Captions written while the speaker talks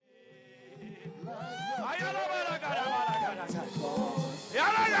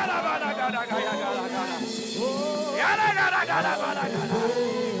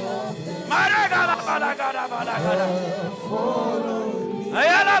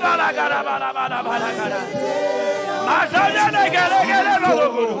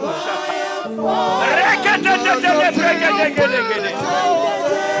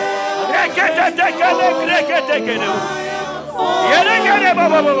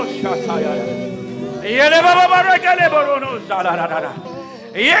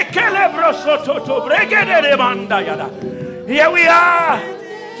Here we are,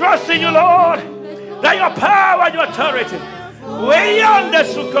 trusting you, Lord, that your power and your authority beyond the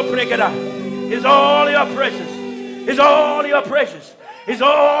sukkah pregada is all your praises, is all your praises, is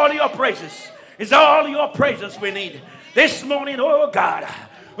all your praises, is all your praises we need this morning. Oh God,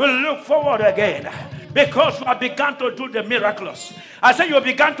 we'll look forward again because you have begun to do the miraculous. I say you have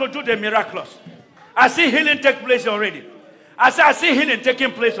begun to do the miraculous. I see healing take place already. I see healing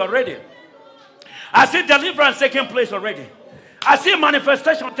taking place already. I see deliverance taking place already. I see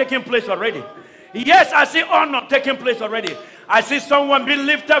manifestation taking place already. Yes, I see honor taking place already. I see someone being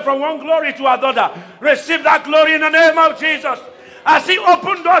lifted from one glory to another. Receive that glory in the name of Jesus. I see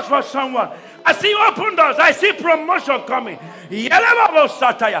open doors for someone. I see open doors. I see promotion coming.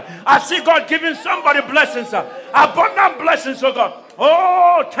 I see God giving somebody blessings, abundant blessings, oh God.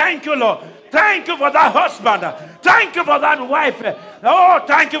 Oh, thank you, Lord. Thank you for that husband. Thank you for that wife. Oh,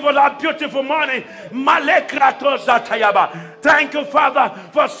 thank you for that beautiful morning. Thank you, Father,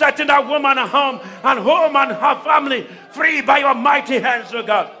 for setting that woman at home and her family free by your mighty hands, oh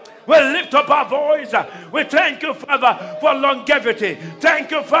God. We lift up our voice. We thank you, Father, for longevity. Thank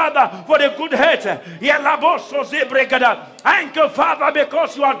you, Father, for the good health. Thank you, Father,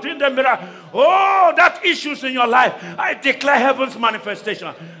 because you are doing the miracle. Oh, that issues in your life, I declare heaven's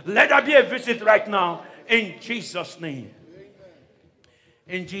manifestation. Let there be a visit right now in Jesus' name.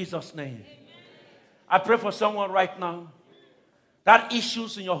 In Jesus' name. I pray for someone right now. That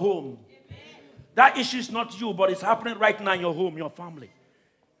issues in your home. That issue is not you, but it's happening right now in your home, your family.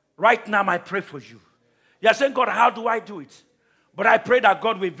 Right now, I pray for you. You're saying, God, how do I do it? But I pray that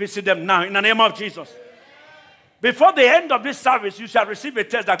God will visit them now in the name of Jesus. Before the end of this service, you shall receive a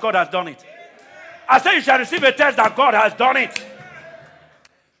test that God has done it. I say you shall receive a test that God has done it.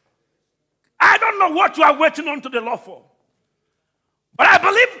 I don't know what you are waiting on to the Lord for. But I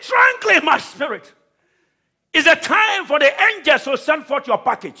believe strongly in my spirit. It's a time for the angels to send forth your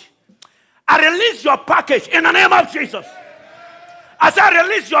package. I release your package in the name of Jesus. As I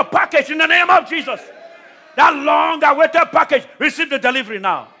release your package in the name of Jesus, that long-awaited package, receive the delivery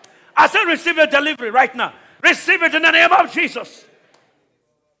now. I say receive the delivery right now. Receive it in the name of Jesus.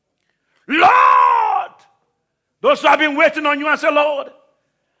 Lord, those who have been waiting on you and say, Lord,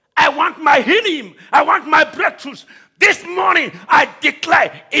 I want my healing. I want my breakthroughs. This morning, I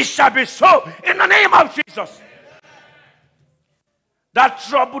declare it shall be so in the name of Jesus. That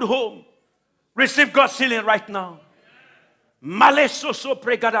troubled home, receive God's healing right now. I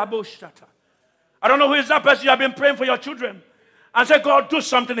don't know who is that person you have been praying for your children and say, God, do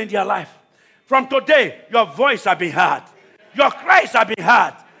something in their life. From today, your voice has been heard. Your cries have been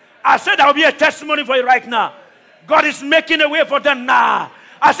heard. I said there will be a testimony for you right now. God is making a way for them now.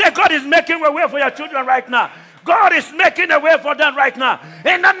 I said God is making a way for your children right now. God is making a way for them right now.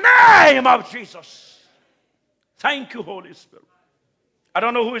 In the name of Jesus. Thank you, Holy Spirit. I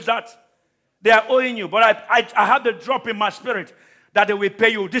don't know who is that. They are owing you, but I have the drop in my spirit that they will pay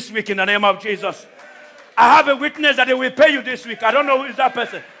you this week in the name of Jesus. I have a witness that they will pay you this week. I don't know who is that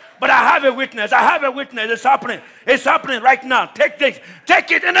person, but I have a witness. I have a witness. It's happening. It's happening right now. Take this. Take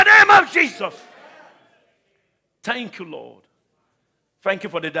it in the name of Jesus. Thank you, Lord. Thank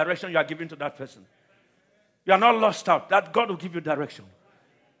you for the direction you are giving to that person. You are not lost out. That God will give you direction.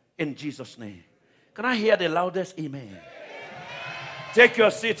 In Jesus' name. Can I hear the loudest amen? Take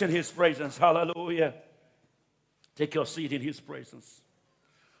your seat in His presence. Hallelujah. Take your seat in His presence.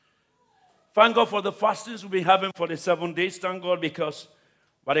 Thank God for the fastings we've been having for the 7 days. Thank God because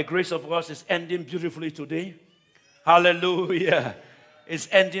by the grace of God, it's ending beautifully today. Hallelujah. It's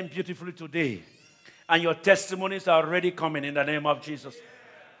ending beautifully today. And your testimonies are already coming in the name of Jesus.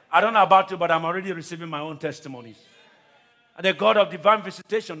 I don't know about you, but I'm already receiving my own testimonies. And the God of divine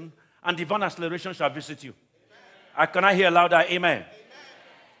visitation and divine acceleration shall visit you. Can I hear louder? Amen.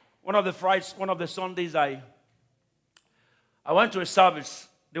 One of the Sundays, I went to a service.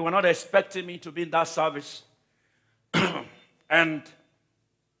 They were not expecting me to be in that service. And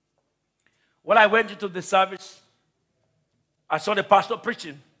when I went into the service, I saw the pastor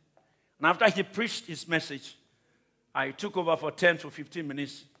preaching. And after he preached his message, I took over for 10 to 15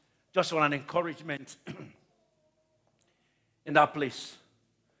 minutes just for an encouragement in that place.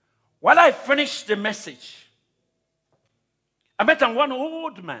 While I finished the message, I met one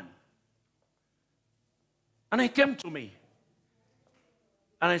old man. And he came to me.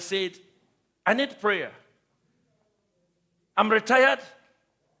 And I said, I need prayer. I'm retired.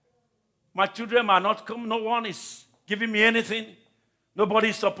 My children are not come. No one is giving me anything. Nobody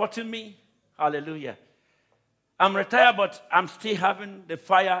is supporting me. Hallelujah. I'm retired, but I'm still having the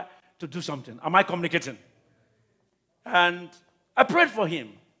fire to do something. Am I communicating? And I prayed for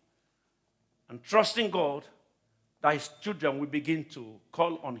him. And trusting God that his children will begin to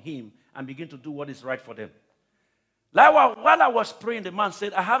call on him and begin to do what is right for them. Like while I was praying, the man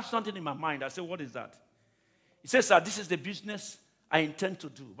said, I have something in my mind. I said, what is that? He says, sir, this is the business I intend to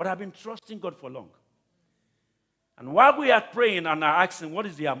do. But I've been trusting God for long. And while we are praying and I asked him, what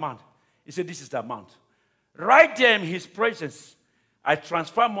is the amount? He said, this is the amount. Right there in his presence, I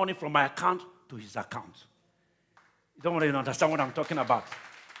transfer money from my account to his account. You don't want to understand what I'm talking about.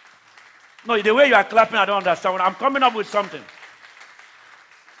 No, the way you are clapping, I don't understand. I'm coming up with something.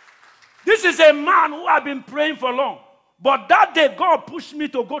 This is a man who I've been praying for long. But that day, God pushed me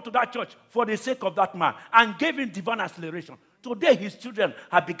to go to that church for the sake of that man and gave him divine acceleration. Today, his children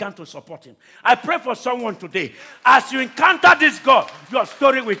have begun to support him. I pray for someone today. As you encounter this God, your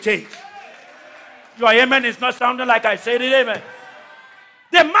story will change. Your amen is not sounding like I said it, amen.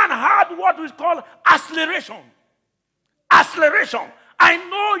 The man had what we call acceleration. Acceleration. I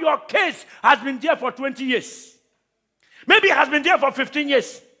know your case has been there for 20 years. Maybe it has been there for 15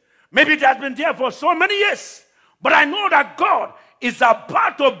 years. Maybe it has been there for so many years. But I know that God is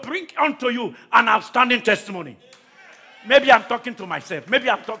about to bring unto you an outstanding testimony. Maybe I'm talking to myself. Maybe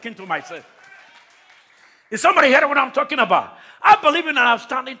I'm talking to myself. Is somebody hearing what I'm talking about? I believe in an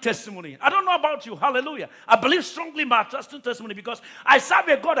outstanding testimony. I don't know about you. Hallelujah. I believe strongly in my outstanding testimony because I serve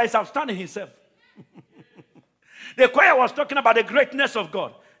a God that is outstanding himself. The choir was talking about the greatness of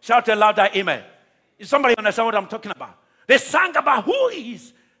God. Shout a louder amen. Is somebody understand what I'm talking about? They sang about who he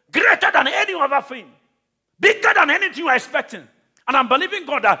is. Greater than any other thing. Bigger than anything you are expecting. And I'm believing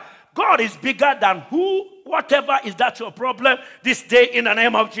God that God is bigger than whatever is that your problem this day in the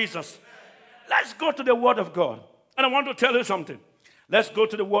name of Jesus. Let's go to the Word of God. And I want to tell you something. Let's go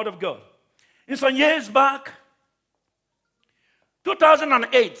to the Word of God. In some years back,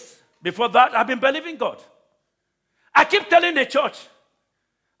 2008, before that, I've been believing God. I keep telling the church,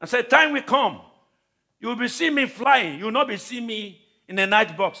 I said, time will come. You will be seeing me flying. You will not be seeing me in a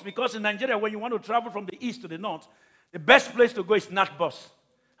night box. Because in Nigeria, when you want to travel from the east to the north, the best place to go is night bus.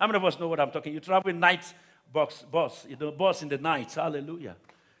 How many of us know what I'm talking? You travel in night bus, bus in the night. Hallelujah.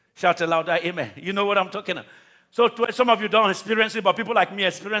 Shout aloud, amen. You know what I'm talking about. So some of you don't experience it, but people like me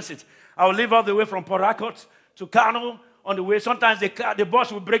experience it. I will live all the way from Port Harcourt to Kano on the way. Sometimes the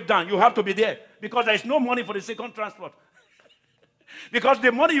bus will break down. You have to be there because there is no money for the second transport. Because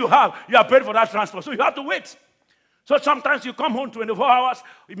the money you have paid for that transport. So you have to wait. So sometimes you come home 24 hours.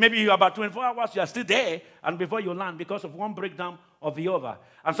 Maybe you're about 24 hours. You are still there. And before you land because of one breakdown or the other.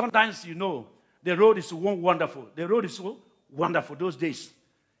 And sometimes, the road is so wonderful. The road is so wonderful those days.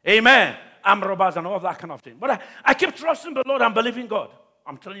 Amen. Armed robbers and all that kind of thing. But I keep trusting the Lord and believing God.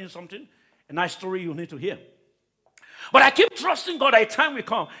 I'm telling you something. A nice story you need to hear. But I keep trusting God that a time will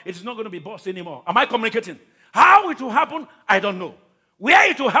come. It's not going to be boss anymore. Am I communicating? How it will happen, I don't know.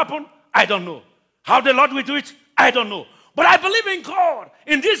 Where it will happen, I don't know. How the Lord will do it, I don't know. But I believe in God,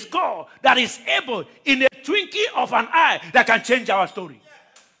 in this God that is able, in a twinkle of an eye, that can change our story.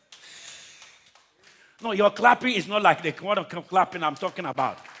 No, your clapping is not like the kind of clapping I'm talking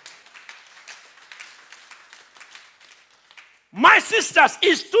about. My sisters,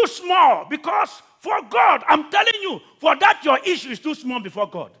 is too small because for God, I'm telling you, for that your issue is too small before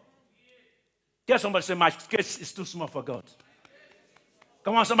God. Tell somebody, say, my case is too small for God.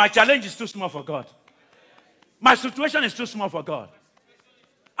 Come on, so my challenge is too small for God. My situation is too small for God.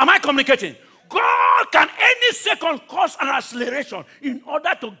 Am I communicating? God can any second cause an acceleration in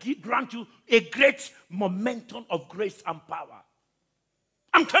order to grant you a great momentum of grace and power.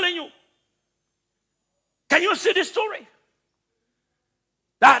 I'm telling you. Can you see this story?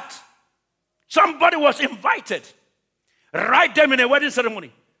 That somebody was invited right there in a wedding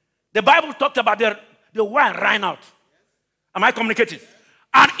ceremony. The Bible talked about the wine ran out. Am I communicating?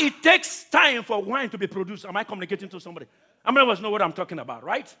 And it takes time for wine to be produced. Am I communicating to somebody? How many of us know what I'm talking about,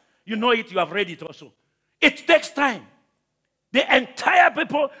 right? You know it, you have read it also. It takes time. The entire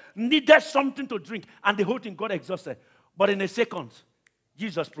people needed something to drink, and the whole thing got exhausted. But in a second,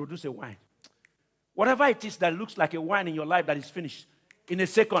 Jesus produced a wine. Whatever it is that looks like a wine in your life that is finished, in a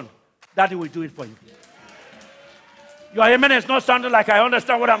second, Daddy will do it for you. Your amen is not sounding like I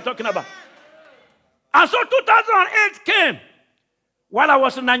understand what I'm talking about. And so 2008 came. While I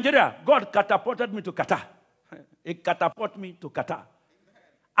was in Nigeria, God catapulted me to Qatar. He catapulted me to Qatar.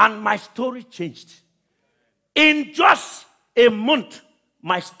 And my story changed. In just a month,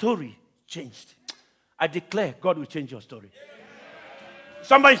 my story changed. I declare God will change your story.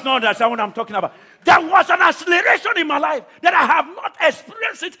 Somebody's not understanding what I'm talking about. There was an acceleration in my life that I have not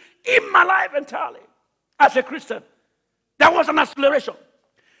experienced it in my life entirely as a Christian. There was an acceleration.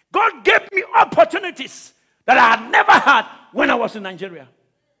 God gave me opportunities that I had never had when I was in Nigeria.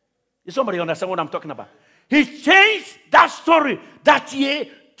 Does somebody understand what I'm talking about? He changed that story that year,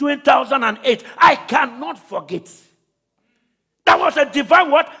 2008. I cannot forget. That was a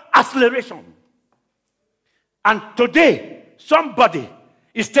divine what? Acceleration. And today, somebody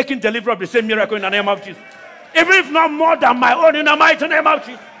is taking delivery of the same miracle in the name of Jesus. Even if not more than my own, in the mighty name of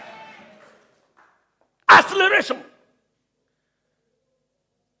Jesus. Acceleration.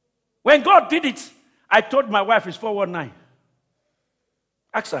 When God did it, I told my wife it's 419.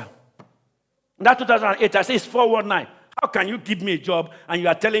 Ask her. In that 2008, I said it's 419. How can you give me a job and you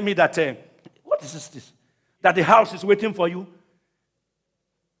are telling me that, what is this? That the house is waiting for you?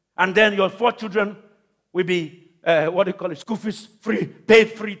 And then your 4 children will be, school fees free,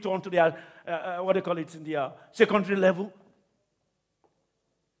 paid free to onto their, in their secondary level.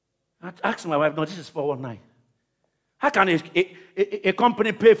 I asked my wife, no, this is 419. How can a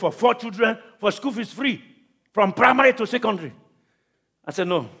company pay for 4 children for school fees free from primary to secondary? I said,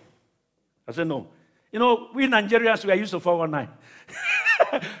 no. You know, we Nigerians, we are used to 419.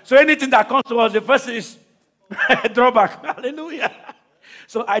 So anything that comes to us, the first is drawback. Hallelujah.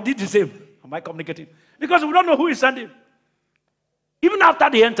 So I did the same. Am I communicating? Because we don't know who is sending. Even after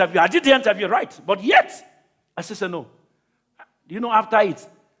the interview, I did the interview right. But yet, I said, no. You know, after it,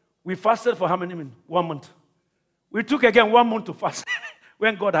 we fasted for how many minutes? 1 month. We took again 1 month to fast.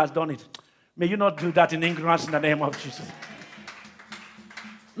 When God has done it. May you not do that in ignorance in the name of Jesus.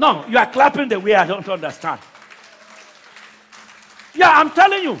 No, you are clapping the way I don't understand. Yeah, I'm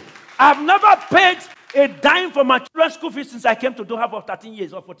telling you, I've never paid a dime for my children's school fees since I came to Doha for 13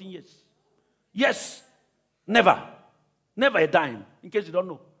 years or 14 years. Yes, never. Never a dime, in case you don't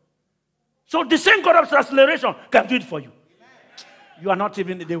know. So the same God of acceleration can do it for you. You are not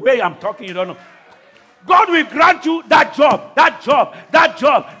even, the way I'm talking, you don't know. God will grant you that job,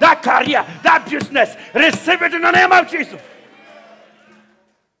 that career, that business. Receive it in the name of Jesus.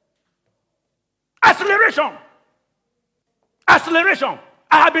 Acceleration. Acceleration.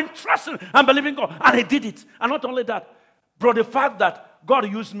 I have been trusting and believing God, and He did it. And not only that, bro, the fact that God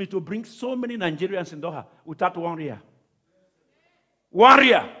used me to bring so many Nigerians in Doha without 1 year. 1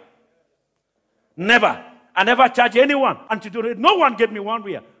 year. Never. I never charge anyone until today. No one gave me 1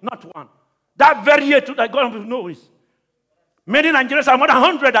 year. Not one. That very year, too, that God knows. Many Nigerians are more than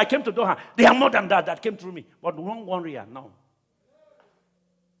 100 that came to Doha. They are more than that came through me. But 1 year, no.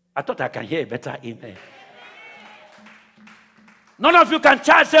 I thought I can hear a better amen. None of you can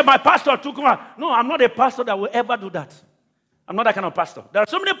charge, say, my pastor took one. No, I'm not a pastor that will ever do that. I'm not that kind of pastor. There are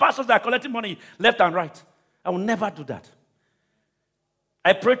so many pastors that are collecting money left and right. I will never do that.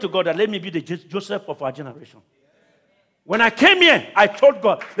 I pray to God that let me be the Joseph of our generation. When I came here, I told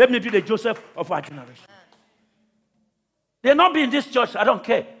God, let me be the Joseph of our generation. They'll not be in this church, I don't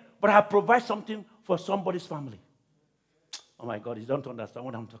care. But I provide something for somebody's family. Oh my God, you don't understand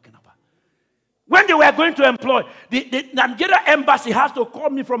what I'm talking about. When they were going to employ, the Nigeria embassy has to call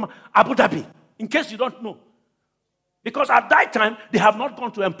me from Abu Dhabi, in case you don't know. Because at that time, they have not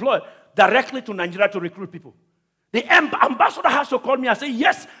gone to employ directly to Nigeria to recruit people. The ambassador has to call me and say,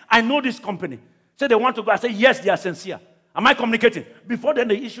 yes, I know this company. Say they want to go. I say, yes, they are sincere. Am I communicating? Before then,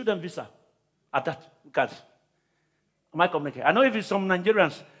 they issue them visa. At that, because am I communicating? I know if it's some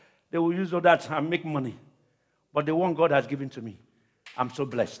Nigerians, they will use all that and make money. But the one God has given to me, I'm so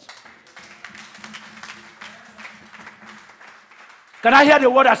blessed. Can I hear the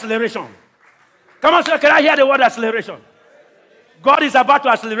word acceleration? Come on, sir, can I hear the word acceleration? God is about to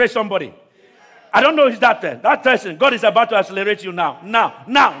accelerate somebody. I don't know if that there. That person, God is about to accelerate you now.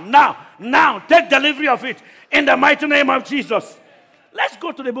 Now. Take delivery of it in the mighty name of Jesus. Let's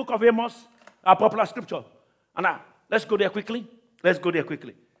go to the book of Amos, our popular scripture. And let's go there quickly.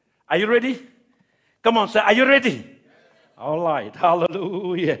 Are you ready? Come on, sir. Are you ready? All right.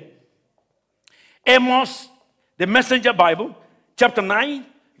 Hallelujah. Amos, the Messenger Bible, chapter 9,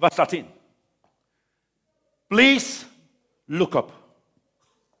 verse 13. Please look up.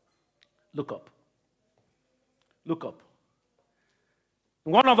 Look up. Look up.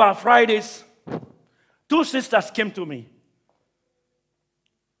 One of our Fridays, 2 sisters came to me.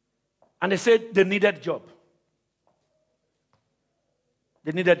 And they said they needed a job.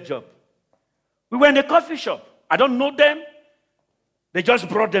 They needed a job. We were in a coffee shop. I don't know them. They just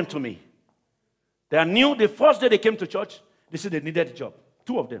brought them to me. They are new. The first day they came to church, they said they needed a job.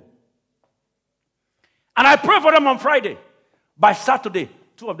 2 of them. And I prayed for them on Friday. By Saturday,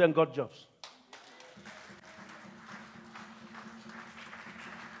 2 of them got jobs.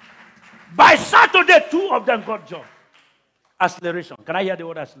 By Saturday, 2 of them got jobs. Acceleration. Can I hear the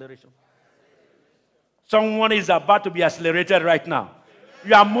word acceleration? Someone is about to be accelerated right now.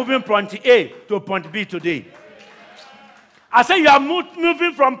 You are moving from point A to point B today. I say you are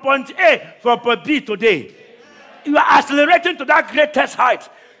moving from point A to point B today. You are accelerating to that greatest height.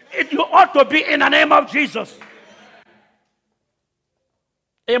 You ought to be in the name of Jesus.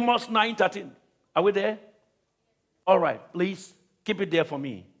 Amos 9:13. Are we there? All right, please keep it there for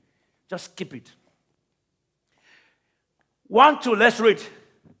me. Just keep it. 1, 2, let's read.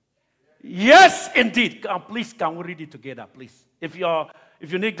 Yes, indeed. Please, can we read it together, please? If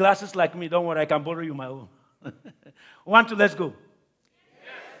you need glasses like me, don't worry, I can borrow you my own. 1, 2, let's go.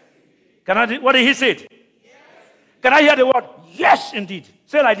 Yes, what did he say? Yes. Can I hear the word? Yes, indeed.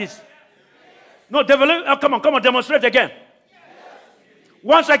 Say like this. No, come on, demonstrate again.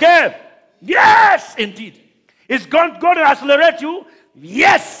 Once again. Yes, indeed. Is God going to accelerate you?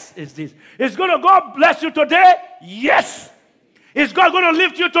 Yes, is this. Is God bless you today? Yes. Is God going to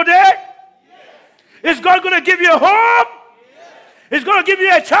lift you today? Yes. Is God going to give you a home? Yes. Is God going to give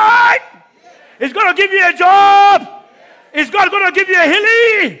you a child? Yes. Is God going to give you a job? Yes. Is God going to give you a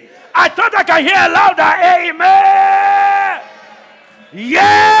healing? Yes. I thought I can hear a louder amen.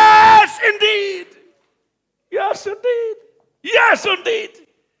 Yes, indeed. Yes, indeed. Yes, indeed.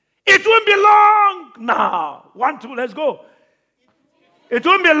 It won't be long now. 1, 2, let's go. It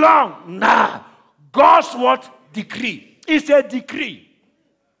won't be long now. God's what? Decree. It's a decree.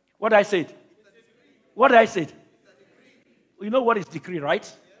 What I said? What I said? You know what is decree,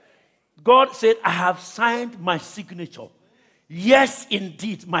 right? God said, I have signed my signature. Yes,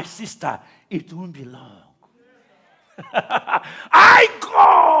 indeed, my sister, it won't be long. I,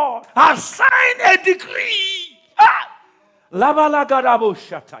 God, have signed a decree.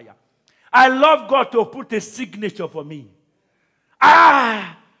 I love God to put a signature for me.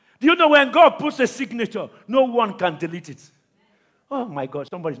 Do you know when God puts a signature, no one can delete it? Oh my God,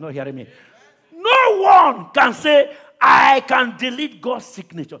 somebody's not hearing me. No one can say, I can delete God's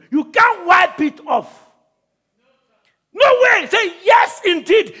signature. You can't wipe it off. No way. Say, yes,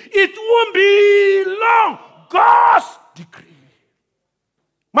 indeed. It won't be long. God's decree.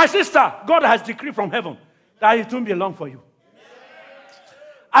 My sister, God has decreed from heaven that it won't be long for you.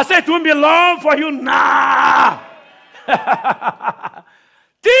 I said it won't be long for you now.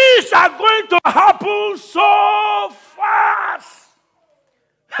 Things are going to happen so fast.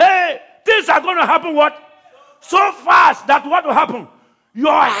 Hey, things are going to happen what? So fast that what will happen?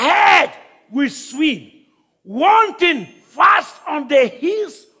 Your head will swim. One thing fast on the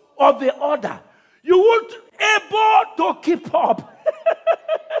heels of the other. You won't able to keep up.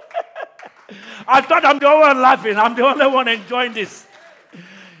 I thought I'm the only one laughing. I'm the only one enjoying this.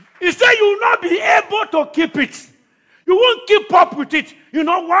 He said you will not be able to keep it. You won't keep up with it. You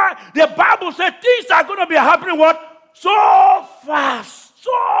know why? The Bible said things are going to be happening what? So fast.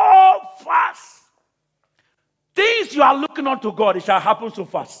 So fast. Things you are looking unto God, it shall happen so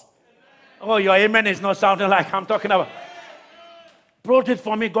fast. Oh, your amen is not sounding like I'm talking about. Put it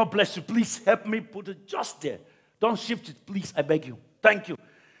for me. God bless you. Please help me put it just there. Don't shift it, please. I beg you. Thank you.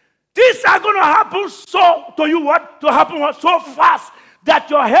 Things are going to happen so to you what? To happen what? So fast that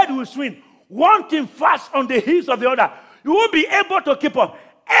your head will swim. One thing fast on the heels of the other. You won't be able to keep up.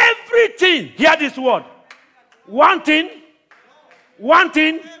 Everything. Hear this word. One thing. One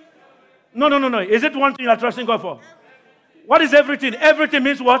thing. No. Is it one thing you are trusting God for? What is everything? Everything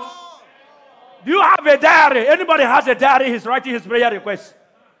means what? Do you have a diary? Anybody has a diary? He's writing his prayer request.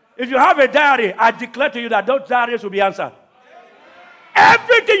 If you have a diary, I declare to you that those diaries will be answered.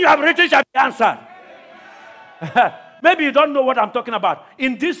 Everything you have written shall be answered. Maybe you don't know what I'm talking about.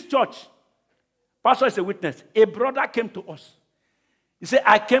 In this church, pastor is a witness. A brother came to us. He said,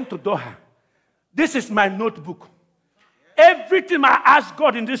 I came to Doha. This is my notebook. Everything I asked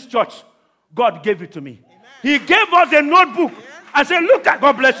God in this church, God gave it to me. Amen. He gave us a notebook and said, look at,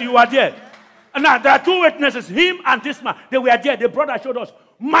 God bless you, you are there. And now there are two witnesses, him and this man. They were there. The brother showed us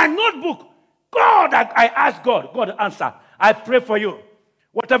my notebook. God, I asked God. God answered. I pray for you.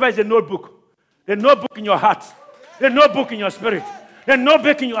 Whatever is the notebook in your heart, the notebook in your spirit, the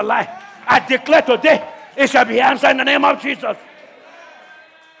notebook in your life, I declare today, it shall be answered in the name of Jesus.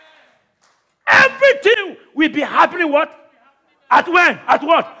 Everything will be happening what? At when? At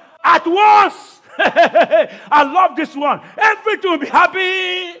what? At once. I love this one. Everything will be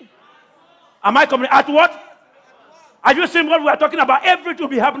happy. Am I coming? At what? Are you seeing what we are talking about? Everything will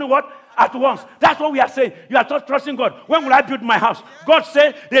be happening what? At once. That's what we are saying. You are trusting God. When will I build my house? God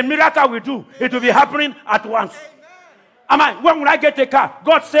said the miracle we do, it will be happening at once. When will I get a car?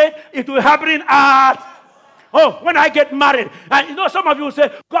 God said it will be happening at... Oh, when I get married. And you know, some of you will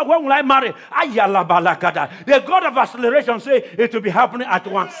say, God, when will I marry? The God of acceleration say it will be happening at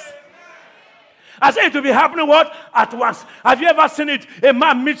once. I say it will be happening what? At once. Have you ever seen it? A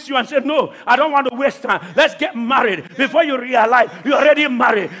man meets you and says, no, I don't want to waste time. Let's get married. Before you realize, you're already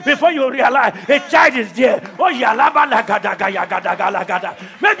married. Before you realize, a child is there. Oh,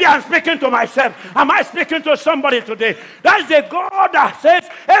 maybe I'm speaking to myself. Am I speaking to somebody today? That's the God that says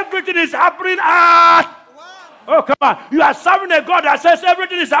everything is happening at... Oh, come on. You are serving a God that says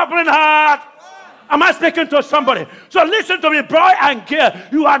everything is happening at... Am I speaking to somebody? So listen to me, boy and girl.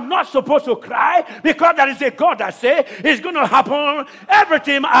 You are not supposed to cry because there is a God that says it's going to happen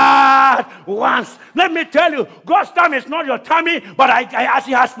everything at once. Let me tell you, God's time is not your timing, but as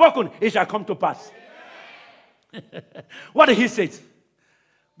He has spoken, it shall come to pass. What did He say?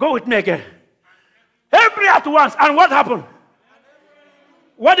 Go with me again. Every at once. And what happened?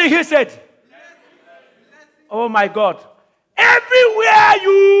 What did He say? Oh my God. Everywhere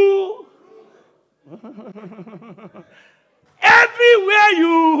you... Everywhere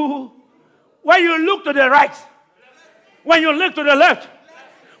you, when you look to the right, when you look to the left,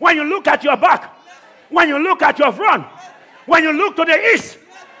 when you look at your back, when you look at your front, when you look to the east,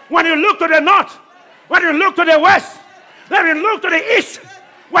 when you look to the north, when you look to the west, when you look to the east,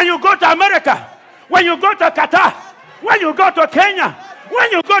 when you go to America, when you go to Qatar, when you go to Kenya,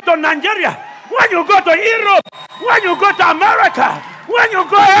 when you go to Nigeria, when you go to Europe, when you go to America, when you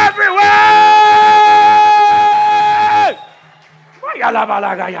go everywhere.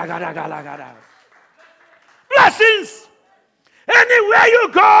 Blessings. Anywhere you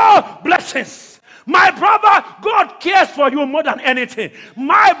go, blessings. My brother, God cares for you more than anything.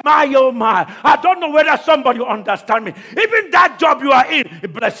 My, oh my. I don't know whether somebody will understand me. Even that job you are in,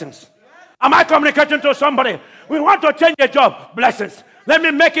 blessings. Am I communicating to somebody? We want to change a job, blessings. Let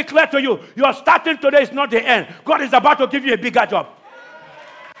me make it clear to you. Your starting today is not the end. God is about to give you a bigger job.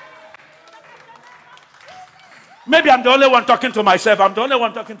 Maybe I'm the only one talking to myself. I'm the only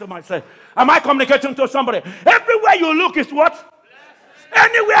one talking to myself. Am I communicating to somebody? Everywhere you look is what?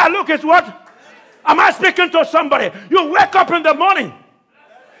 Anywhere I look is what? Am I speaking to somebody? You wake up in the morning.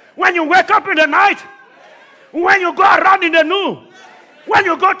 When you wake up in the night. When you go around in the noon. When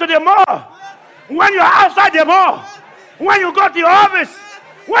you go to the mall. When you're outside the mall. When you go to your office.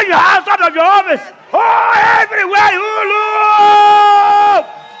 When you're outside of your office. Oh, everywhere you look.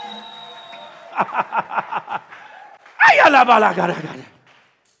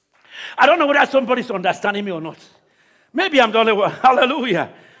 I don't know whether somebody's understanding me or not. Maybe I'm the only one. Hallelujah.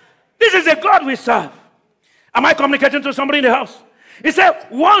 This is a God we serve. Am I communicating to somebody in the house? He said,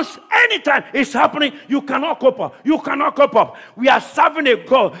 once, anytime it's happening, you cannot cope up. You cannot cope up. We are serving a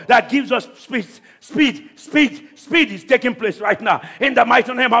God that gives us speed. Speed is taking place right now. In the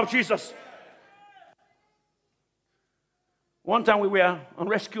mighty name of Jesus. One time we were on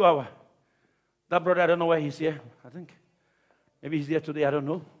rescue hour. That brother, I don't know where he's here. I think maybe he's here today. I don't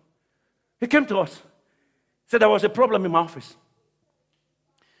know. He came to us. Said there was a problem in my office.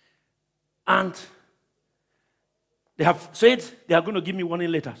 And they have said they are going to give me warning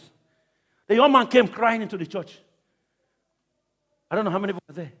letters. The young man came crying into the church. I don't know how many people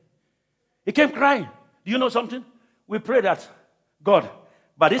were there. He came crying. Do you know something? We pray that, God,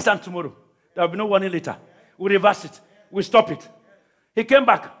 by this time tomorrow, there will be no warning letter. We reverse it. We stop it. He came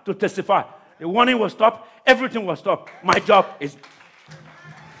back to testify. The warning was stopped. Everything was stopped. My job is...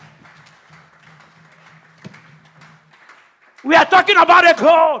 We are talking about a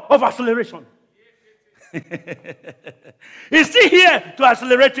God of acceleration. He's still here to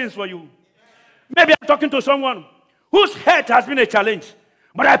accelerate things for you. Maybe I'm talking to someone whose head has been a challenge.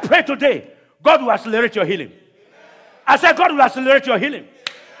 But I pray today, God will accelerate your healing. I said God will accelerate your healing.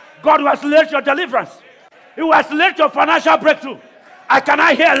 God will accelerate your deliverance. He will accelerate your financial breakthrough. Can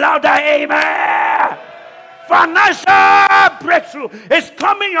I hear louder? Amen. Financial breakthrough is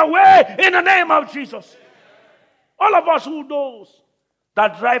coming your way in the name of Jesus. All of us who knows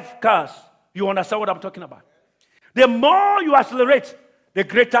that drive cars, you understand what I'm talking about. The more you accelerate, the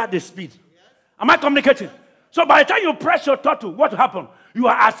greater the speed. Am I communicating? So by the time you press your throttle, what happened? You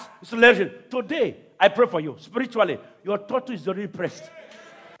are accelerating. Today, I pray for you. Spiritually, your throttle is already pressed.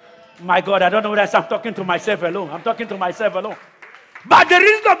 My God, I don't know whether I'm talking to myself alone. I'm talking to myself alone. But the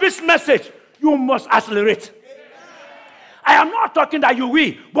reason of this message, you must accelerate. I am not talking that you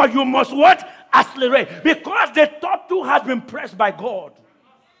will, but you must what? Accelerate. Because the thought too has been pressed by God.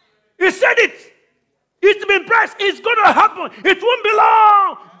 He said it. It's been pressed. It's going to happen. It won't be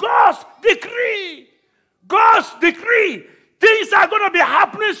long. God's decree. God's decree. Things are going to be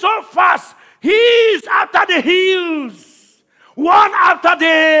happening so fast. He's after the heels. One after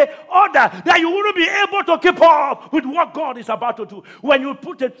the other. That you wouldn't be able to keep up with what God is about to do. When you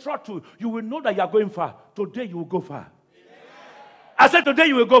put a throttle, you will know that you are going far. Today you will go far. I said today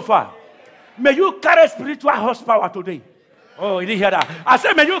you will go far. May you carry spiritual horsepower today. Oh, you didn't hear that. I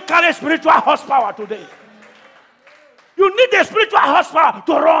said, may you carry spiritual horsepower today. You need the spiritual horsepower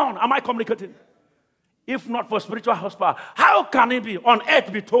to run. Am I communicating? If not for spiritual horsepower, how can it be on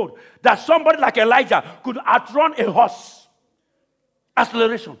earth be told that somebody like Elijah could outrun a horse?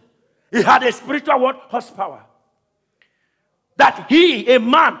 Acceleration. He had a spiritual what? Horsepower. That he, a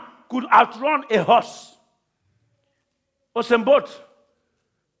man, could outrun a horse. Usain Bolt.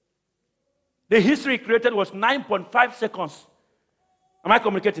 The history created was 9.5 seconds. Am I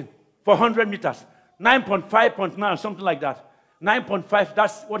communicating? For 100 meters. 9.5.9, something like that. 9.5,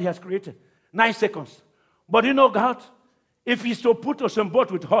 that's what he has created. 9 seconds. But you know, God, if he's to put Usain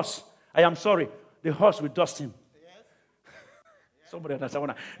Bolt with horse, I am sorry, the horse will dust him. Somebody understand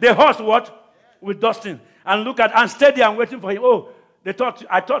what the horse what? Will dust him. And look at, and stay there and waiting for him. Oh,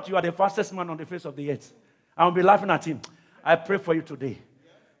 I thought you are the fastest man on the face of the earth. I will be laughing at him. I pray for you today.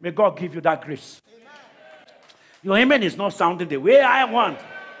 May God give you that grace. Your amen is not sounding the way I want.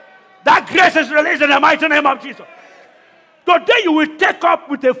 That grace is released in the mighty name of Jesus. Today you will take up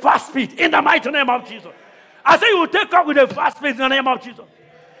with a fast speed in the mighty name of Jesus. I say you will take up with a fast speed in the name of Jesus.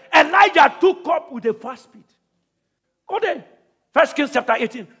 Elijah took up with a fast speed. Go there. 1 Kings chapter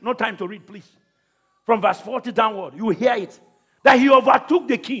 18. No time to read, please. From verse 40 downward, you will hear it. That he overtook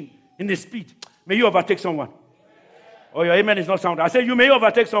the king in the speed. May you overtake someone. Oh, your amen is not sound. I say you may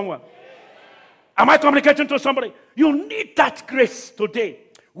overtake someone. Am I communicating to somebody? You need that grace today.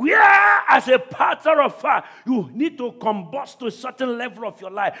 Where, as a pattern of fire, you need to combust to a certain level of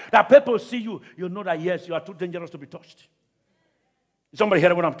your life. That people see you, you know that yes, you are too dangerous to be touched. Somebody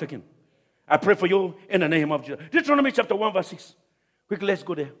hear what I'm taking? I pray for you in the name of Jesus. Deuteronomy chapter 1 verse 6. Quickly, let's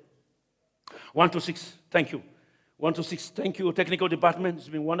go there. 1 to 6. Thank you. 1 to 6. Thank you, technical department. It's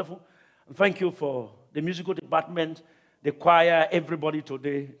been wonderful. And thank you for the musical department, the choir, everybody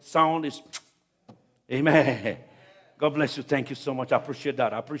today. Sound is... Amen. God bless you. Thank you so much. I appreciate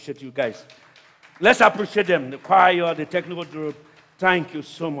that. I appreciate you guys. Let's appreciate them. The choir, the technical group. Thank you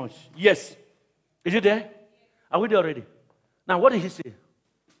so much. Yes. Is it there? Are we there already? Now, what did he say?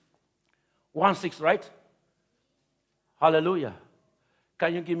 1:6, right? Hallelujah.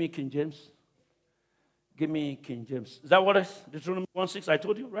 Can you give me King James? Give me King James. Is that what it is? Deuteronomy 1:6, I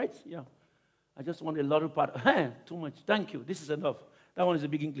told you, right? Yeah. I just want a little part. Too much. Thank you. This is enough. That one is a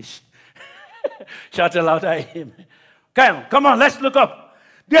big English. Shout aloud, amen. Come on, let's look up.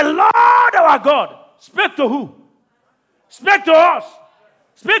 The Lord our God spake to who? Spake to us.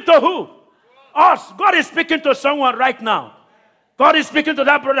 Speak to who? Us. God is speaking to someone right now. God is speaking to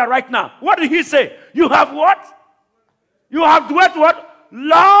that brother right now. What did he say? You have what? You have dwelt what?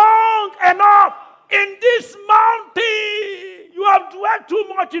 Long enough in this mountain. You have dwelt too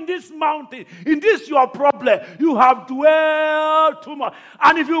much in this mountain. In this your problem. You have dwelt too much.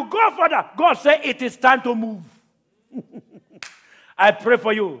 And if you go further, God said it is time to move. I pray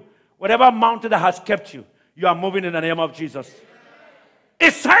for you. Whatever mountain that has kept you, you are moving in the name of Jesus.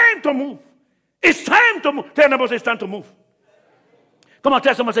 It's time to move. It's time to move. Tell them, it's time to move. Come on,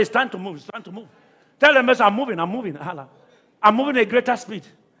 tell someone, say, it's time to move. It's time to move. Tell them, I'm moving. I'm moving. I'm moving at a greater speed.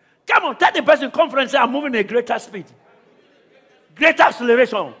 Come on, tell the person in conference, say, I'm moving at a greater speed. Greater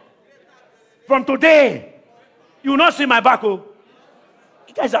acceleration. From today, you will not see my back. Oh.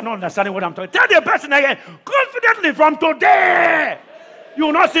 You guys are not understanding what I'm talking. Tell the person again, confidently, from today, you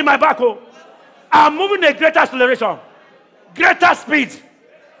will not see my back. Oh. I'm moving at greater acceleration. Greater speed.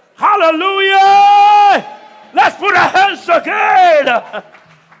 Hallelujah. Let's put our hands together.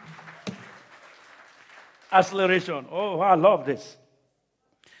 Acceleration. Oh, I love this.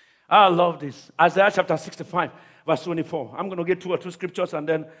 I love this. Isaiah chapter 65, verse 24. I'm going to get 2 or 2 scriptures and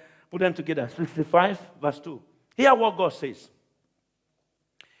then put them together. 65, verse 2. Hear what God says.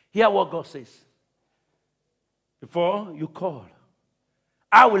 Hear what God says. Before you call,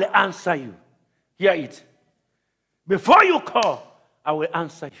 I will answer you. Hear it. Before you call, I will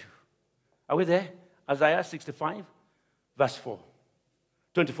answer you. Are we there? Isaiah 65, verse 4.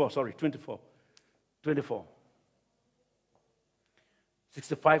 24, sorry, 24. 24.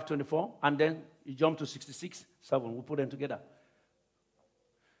 65, 24, and then you jump to 66, 7. We'll put them together.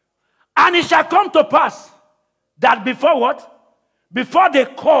 And it shall come to pass that before what? Before they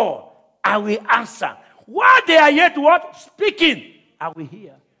call, I will answer. While they are yet what? Speaking, I will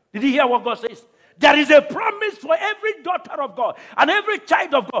hear. Did you hear what God says? There is a promise for every daughter of God and every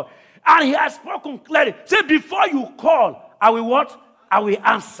child of God. And he has spoken clearly. Say, before you call, I will what? I will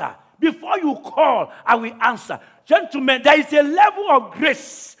answer. Before you call, I will answer. Gentlemen, there is a level of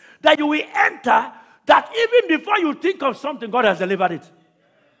grace that you will enter that even before you think of something, God has delivered it.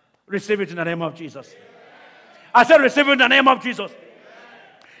 Receive it in the name of Jesus. I said, receive it in the name of Jesus.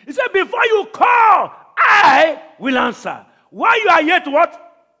 He said, before you call, I will answer. Why you are yet what?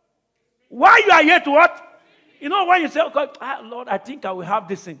 Why you are yet what? You know, when you say, oh God, Lord, I think I will have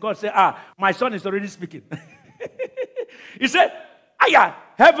this thing. God said, my son is already speaking. He said,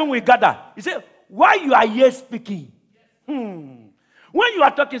 heaven will gather. He said, why you are here speaking? When you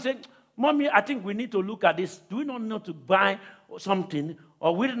are talking, say, Mommy, I think we need to look at this. Do we not know to buy something?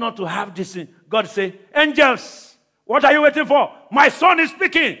 Or we not to have this thing? God say, angels, what are you waiting for? My son is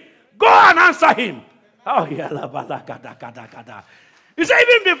speaking. Go and answer him. Oh, yeah. He said,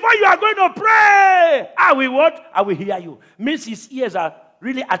 even before you are going to pray, I will what? I will hear you. Means his ears are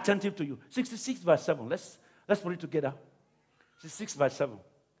really attentive to you. 66 verse 7. Let's put it together. 66 verse 7.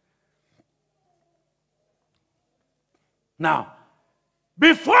 Now,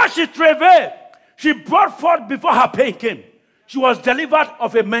 before she travailed, she brought forth before her pain came. She was delivered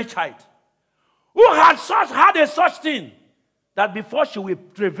of a man child who had a such thing that before she will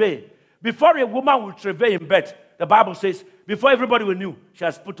travail, before a woman will travail in bed, the Bible says, before everybody will know, she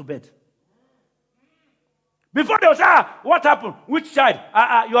has put to bed. Before they will say, what happened? Which child?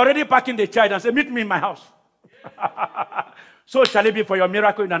 You're already packing the child and say, meet me in my house. So shall it be for your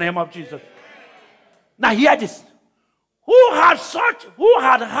miracle in the name of Jesus. Now hear this. Who had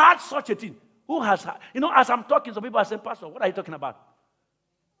had such a thing? Who has had? You know, as I'm talking, some people are saying, Pastor, what are you talking about?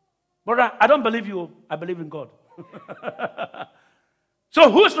 Brother, I don't believe you. I believe in God. So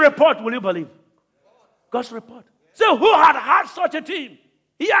whose report will you believe? God's report. So who had such a thing?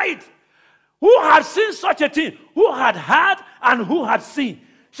 Hear it. Who had seen such a thing? Who had heard and who had seen?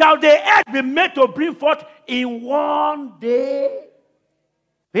 Shall the earth be made to bring forth in one day?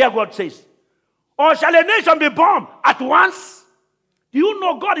 Hear God says. Or shall a nation be born at once? Do you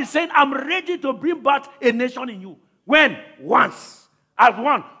know God is saying, I'm ready to bring back a nation in you. When? Once. At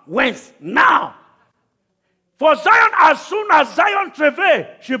one. Whence? Now. For Zion, as soon as Zion travailed,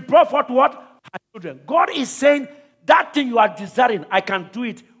 she brought forth what? Her children. God is saying, that thing you are desiring, I can do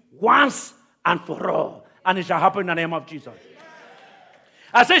it once and for all. And it shall happen in the name of Jesus.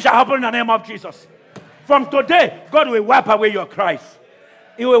 I say it shall happen in the name of Jesus. From today, God will wipe away your cries.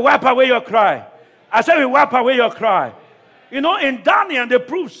 He will wipe away your cry. I say he will wipe away your cry. You know, in Daniel, the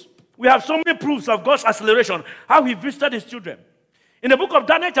proofs, we have so many proofs of God's acceleration, how he visited his children. In the book of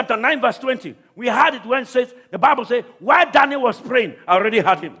Daniel, chapter 9, verse 20, we had it when it says, the Bible says, while Daniel was praying, I already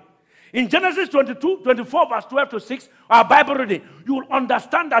had him. In Genesis 22, 24, verse 12 to 6, our Bible reading, you will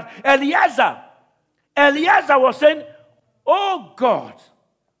understand that Eliezer was saying, oh God,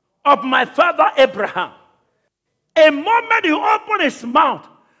 of my father Abraham. A moment he opened his mouth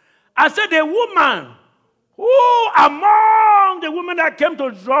and said, the woman who among the women that came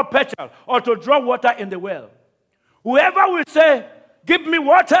to draw petrol or to draw water in the well, whoever will say, give me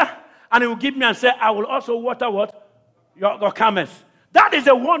water, and he will give me and say, I will also water what? Your camels. That is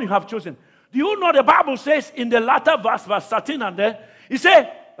the one you have chosen. Do you know the Bible says in the latter verse 13 and there, he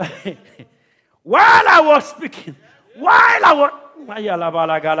said, while I was speaking, I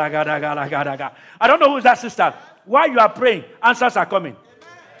don't know who's that sister. While you are praying, answers are coming.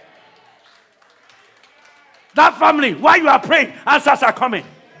 That family, while you are praying, answers are coming.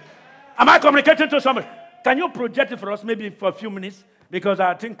 Am I communicating to somebody? Can you project it for us maybe for a few minutes? Because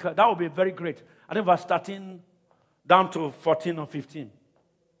I think that would be very great. I think verse 13 down to 14 or 15.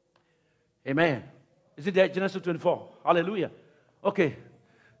 Amen. Is it there? Genesis 24. Hallelujah. Okay.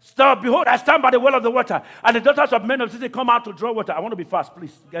 So behold, I stand by the well of the water, and the daughters of men of Zidon come out to draw water. I want to be fast,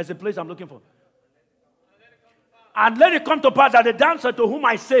 please. There's a place I'm looking for. And let it come to pass that the dancer to whom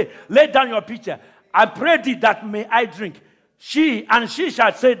I say, lay down your pitcher, I pray thee that may I drink. She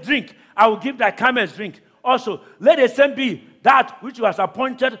shall say, drink. I will give thy camels drink. Also, let the same be that which was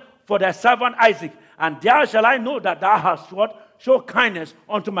appointed for thy servant Isaac. And there shall I know that thou hast what? Show kindness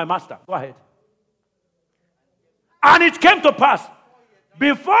unto my master. Go ahead. And it came to pass,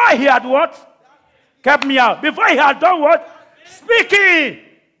 before he had what? Kept me out. Before he had done what? Speaking.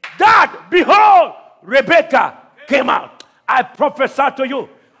 That, behold, Rebekah came out. I prophesy to you,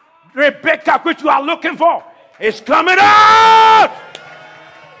 Rebekah, which you are looking for, is coming out.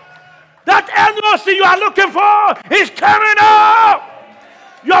 That NOC you are looking for is coming out.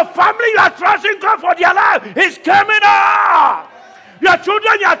 Your family you are trusting God for their life is coming out. Your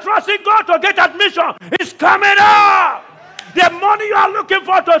children, you are trusting God to get admission. It's coming up. The money you are looking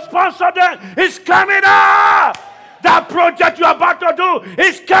for to sponsor them is coming up. That project you are about to do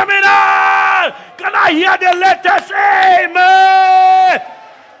is coming up. Can I hear the latest amen?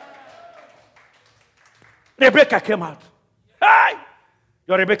 Rebecca came out. Hey!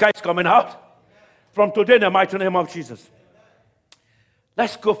 Your Rebecca is coming out. From today in the mighty name of Jesus.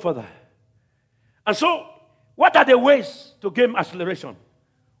 Let's go further. And so, what are the ways to gain acceleration?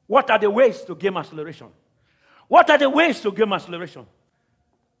 What are the ways to gain acceleration? What are the ways to gain acceleration?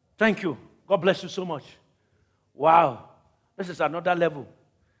 Thank you. God bless you so much. Wow. This is another level.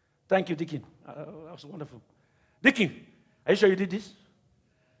 Thank you, Dickin. That was wonderful. Dickin, are you sure you did this?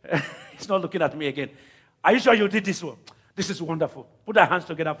 He's not looking at me again. Are you sure you did this one? This is wonderful. Put our hands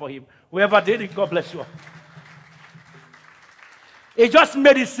together for him. Whoever did it, God bless you. He just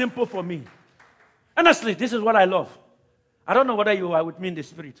made it simple for me. Honestly, this is what I love. I don't know whether you are with me in the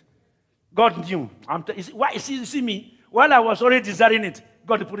spirit. God knew. Why? You see me? While I was already desiring it,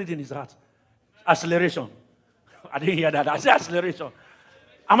 God put it in his heart. Acceleration. I didn't hear that. I said acceleration.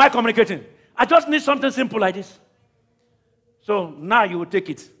 Am I communicating? I just need something simple like this. So now you will take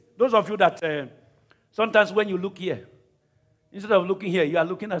it. Those of you that sometimes when you look here, instead of looking here, you are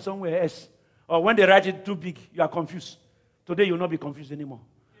looking at somewhere else. Or when they write it too big, you are confused. Today you will not be confused anymore.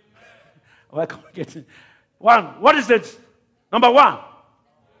 Am I communicating? One. What is it? Number one.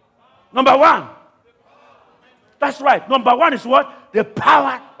 Number one. That's right. Number one is what? The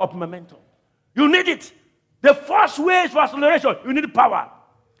power of momentum. You need it. The first way is for acceleration. You need power.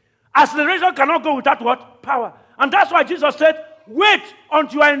 Acceleration cannot go without what? Power. And that's why Jesus said, wait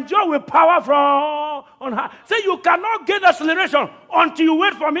until you are enjoyed with power from on high. Say you cannot get acceleration until you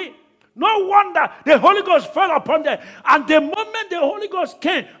wait for me. No wonder the Holy Ghost fell upon them. And the moment the Holy Ghost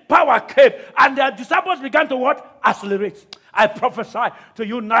came, power came. And their disciples began to what? Accelerate. I prophesy to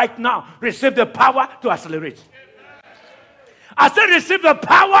you right now. Receive the power to accelerate. I said receive the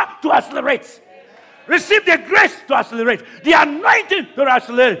power to accelerate. Receive the grace to accelerate. The anointing to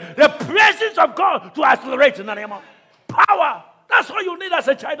accelerate. The presence of God to accelerate in the name of power. That's all you need as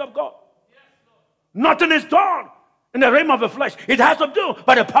a child of God. Nothing is done in the realm of the flesh. It has to do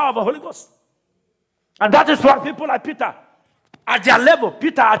by the power of the Holy Ghost. And that is why people like Peter, at their level,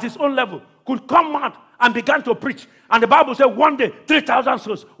 Peter at his own level, could come out and began to preach. And the Bible said one day, 3,000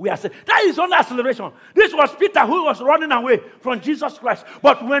 souls were saved. That is only acceleration. This was Peter who was running away from Jesus Christ.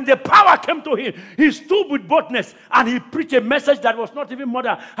 But when the power came to him, he stood with boldness and he preached a message that was not even more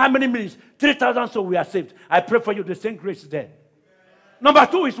than how many minutes? 3,000 souls were saved. I pray for you, the same grace is there. Number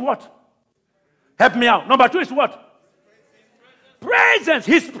two is what? Help me out. Number two is what? Presence.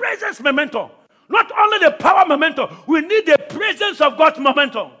 His presence momentum. Not only the power momentum, we need the presence of God's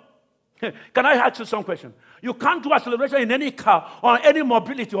momentum. Can I ask you some question? You can't do acceleration in any car or any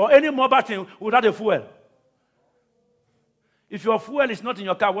mobility or any mobile thing without a fuel. If your fuel is not in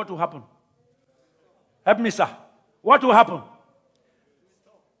your car, what will happen? Help me, sir. What will happen?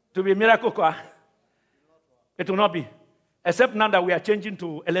 To be a miracle car? It will not be. Except now that we are changing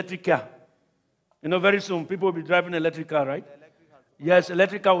to electric car. You know, very soon people will be driving electric car, right? Yes,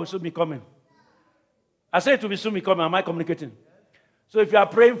 electric car will soon be coming. I say it will be soon be coming. Am I communicating? So if you are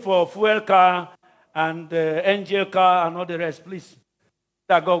praying for fuel car and engine car and all the rest, please,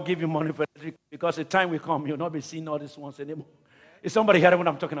 that God will give you money for electric, because the time will come, you'll not be seeing all these ones anymore. Is somebody hearing what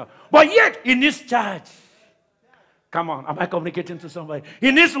I'm talking about? But yet, it needs charge. Come on, am I communicating to somebody? He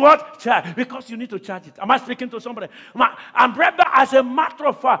needs what? Charge. Because you need to charge it. Am I speaking to somebody? And brother, as a matter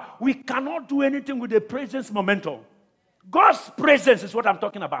of fact, we cannot do anything with the presence momentum. God's presence is what I'm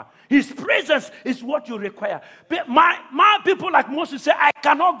talking about. His presence is what you require. My people like Moses say, I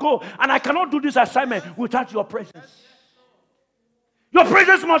cannot go and I cannot do this assignment without your presence. Your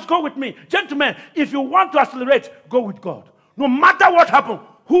presence must go with me. Gentlemen, if you want to accelerate, go with God. No matter what happens,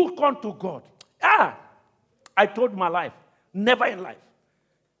 who come to God? I told my life, never in life,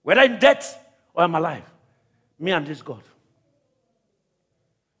 whether in death or in my life, me and this God.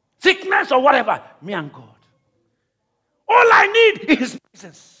 Sickness or whatever, me and God. All I need is His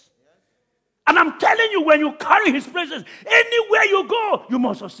presence. And I'm telling you, when you carry His presence, anywhere you go, you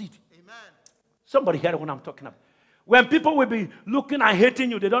must succeed. Amen. Somebody hear what I'm talking about. When people will be looking and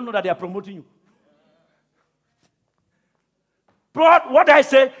hating you, they don't know that they are promoting you. But what I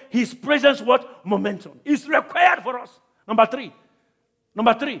say, His presence, what? Momentum. It's required for us. Number three.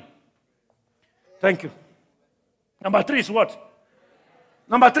 Thank you. Number three is what?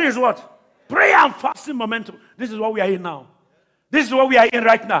 Number three is what? Prayer and fasting momentum. This is what we are in now. This is what we are in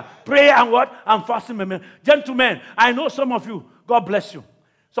right now. Prayer and what? And fasting momentum. Gentlemen, I know some of you, God bless you.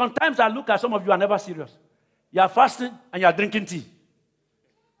 Sometimes I look at some of you are never serious. You are fasting and you are drinking tea.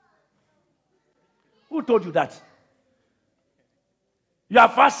 Who told you that? You are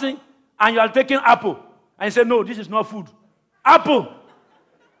fasting and you are taking apple. And you say, no, this is not food. Apple.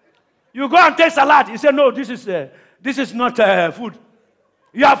 You go and take salad. You say, no, this is not food.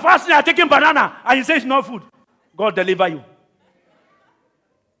 You are fasting and taking banana. And you say it's not food. God deliver you.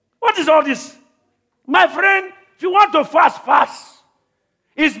 What is all this? My friend, if you want to fast, fast.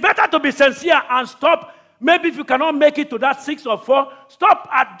 It's better to be sincere and stop. Maybe if you cannot make it to that 6 or 4, stop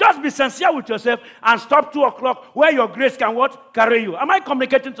at just be sincere with yourself and stop 2 o'clock where your grace can what? Carry you. Am I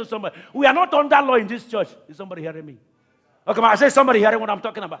communicating to somebody? We are not under law in this church. Is somebody hearing me? Okay, I say somebody hearing what I'm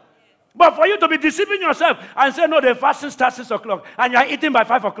talking about. But for you to be deceiving yourself and say, no, the fasting starts 6 o'clock and you are eating by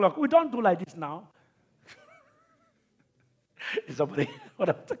 5 o'clock. We don't do like this now. Is somebody what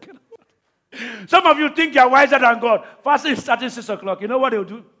I'm talking about? Some of you think you are wiser than God. Fasting is starting 6 o'clock. You know what they will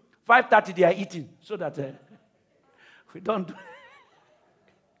do? 5:30 they are eating so that we don't do.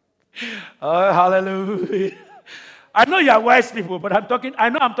 Oh, hallelujah. I know you are wise people, but I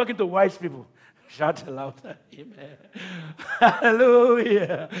know I'm talking to wise people. Shout aloud. Amen.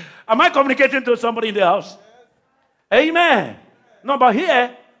 Hallelujah. Am I communicating to somebody in the house? Amen. No, but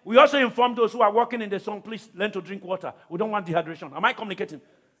here, we also inform those who are working in the sun, please learn to drink water. We don't want dehydration. Am I communicating?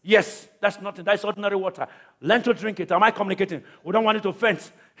 Yes, that's nothing. That's ordinary water. Learn to drink it. Am I communicating? We don't want it to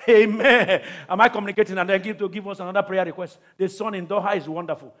offense. Amen. Am I communicating? And then give us another prayer request. The sun in Doha is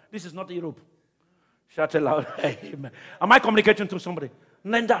wonderful. This is not Europe. Shout aloud. Amen. Am I communicating to somebody?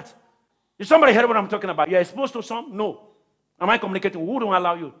 Learn that. Is somebody heard what I'm talking about? You're exposed to some? No. Am I communicating? Who don't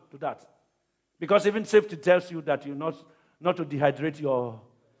allow you to that? Because even safety tells you that you're not to dehydrate your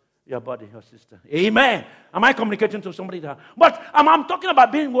body, your sister. Amen. Am I communicating to somebody there? But I'm talking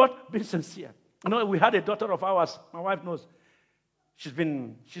about being what? Being sincere. You know, we had a daughter of ours. My wife knows. She's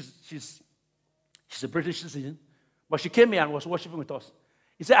a British citizen. But she came here and was worshiping with us.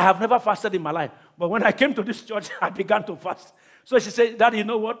 He said, I have never fasted in my life. But when I came to this church, I began to fast. So she said, Daddy, you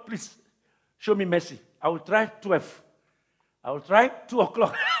know what? Please show me mercy. I will try 12. I will try 2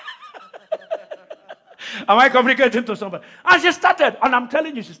 o'clock. Am I communicating to somebody? And she started. And I'm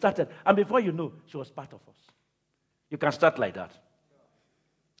telling you, she started. And before you know, she was part of us. You can start like that.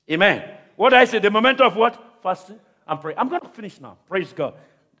 Amen. What I say, the moment of what? Fasting and prayer. I'm going to finish now. Praise God.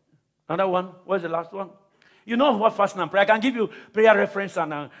 Another one. What's the last one? You know what fasting and prayer? I can give you prayer reference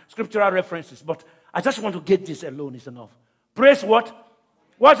and scriptural references. But I just want to get this alone is enough. Praise what?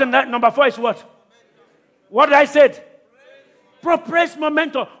 What's the number 4 is what? What did I say? Praise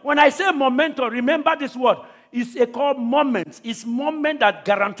momentum. When I say momentum, remember this word. It's called moment. It's moment that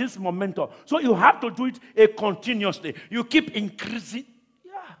guarantees momentum. So you have to do it continuously. You keep increasing.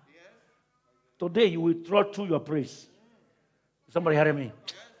 Yeah. Today you will throw to your praise. Somebody hearing me?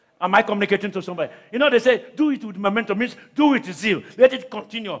 Am I communicating to somebody? You know, they say, do it with momentum. Means do it with zeal. Let it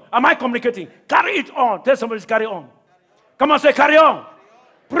continue. Am I communicating? Carry it on. Tell somebody to carry on. Come on, say carry on.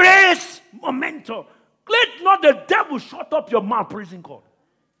 Praise momentum. Let not the devil shut up your mouth praising God.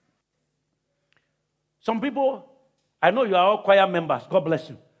 Some people, I know you are all choir members. God bless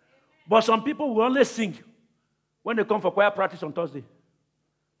you. But some people will only sing when they come for choir practice on Thursday.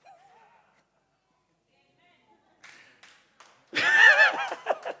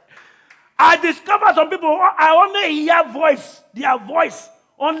 I discovered some people, I only hear their voice,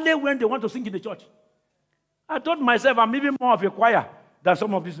 only when they want to sing in the church. I told myself I'm even more of a choir than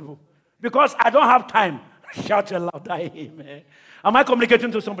some of these people. Because I don't have time. Shout aloud, amen. Am I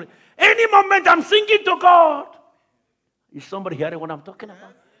communicating to somebody? Any moment I'm singing to God. Is somebody hearing what I'm talking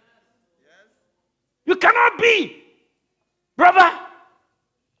about? You cannot be, brother.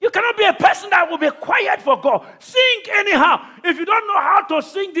 You cannot be a person that will be quiet for God. Sing anyhow. If you don't know how to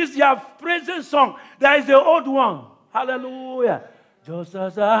sing this your praising song, there is the old one. Hallelujah. Just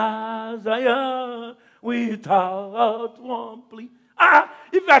as I am without one plea.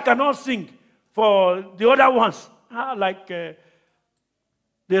 If I cannot sing for the other ones, like the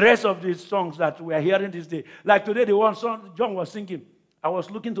rest of these songs that we are hearing this day. Like today, the one song John was singing. I was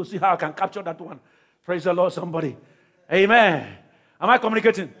looking to see how I can capture that one. Praise the Lord, somebody. Amen. Am I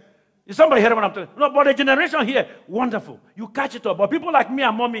communicating? Is somebody hearing what I'm talking? No, but the generation here, wonderful. You catch it up. But people like me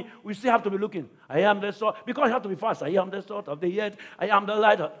and mommy, we still have to be looking. I am the salt. Because you have to be fast. I am the salt of the earth. I am the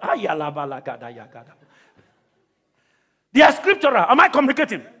light of... They are scriptural. Am I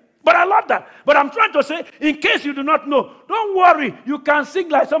communicating? But I love that. But I'm trying to say, in case you do not know, don't worry. You can sing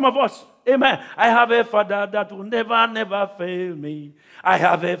like some of us. Amen. I have a father that will never, never fail me. I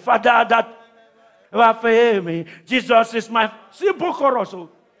have a father that never fail me. Jesus is my simple chorus.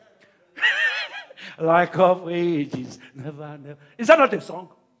 Like of ages, never, never. Is that not a song?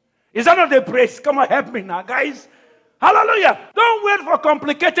 Is that not a praise? Come on, help me now, guys. Hallelujah. Don't wait for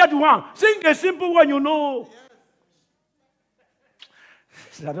complicated one. Sing a simple one you know.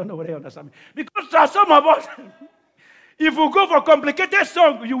 I don't know whether you understand me. Because there are some of us, if you go for complicated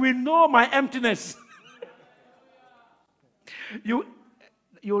song, you will know my emptiness. You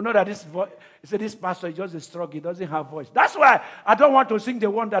know that this pastor is just a struggle. He doesn't have voice. That's why I don't want to sing the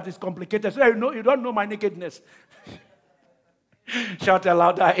one that is complicated. So you don't know my nakedness. Shout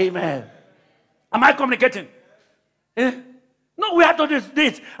aloud, amen. Am I communicating? No, we have to do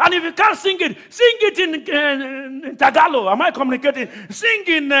this. And if you can't sing it in Tagalog. Am I communicating? Sing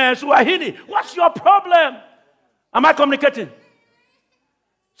in Swahili. What's your problem? Am I communicating?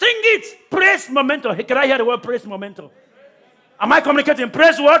 Sing it. Praise momentum. Can I hear the word praise momentum? Am I communicating?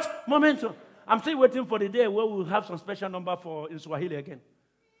 Praise what? Momentum. I'm still waiting for the day where we'll have some special number in Swahili again.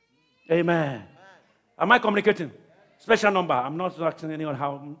 Amen. Am I communicating? Special number. I'm not asking anyone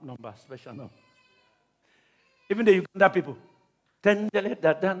how number. Special number. Even the Uganda people. You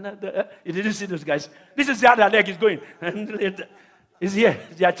didn't see those guys. This is how their leg is going. He's here.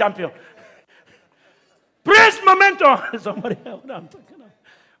 He's their champion. Praise momentum. Somebody else. I'm talking about.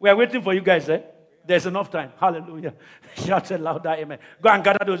 We are waiting for you guys, eh? There's enough time. Hallelujah. Shout it louder, amen. Go and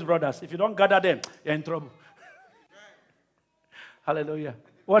gather those brothers. If you don't gather them, you're in trouble. Hallelujah.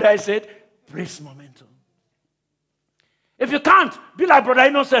 What I said, praise momentum. If you can't, be like Brother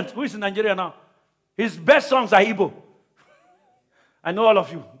Innocent, who is in Nigeria now. His best songs are Igbo. I know all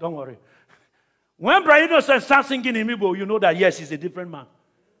of you. Don't worry. When Brother Innocent starts singing in Igbo, you know that, yes, he's a different man.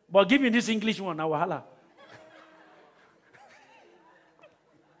 But give me this English one, now wahala.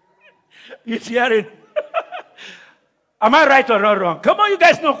 He's hearing. Am I right or not wrong? Come on, you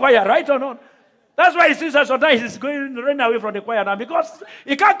guys know choir, right or not? That's why he sees us sometimes he's going running away from the choir now because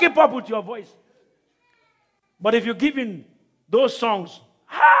he can't keep up with your voice. But if you give him those songs,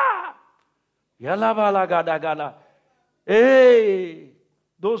 hey,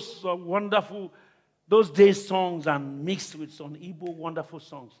 those wonderful, those day songs and mixed with some Igbo wonderful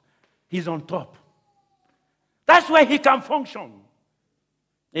songs, he's on top. That's why he can function.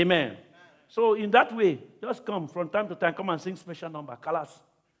 Amen. So in that way, just come from time to time, come and sing special number. Kalas.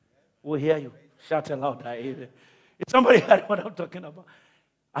 We'll hear you. Shout aloud. If somebody heard what I'm talking about,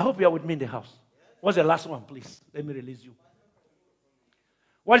 I hope you are with me in the house. What's the last one, please? Let me release you.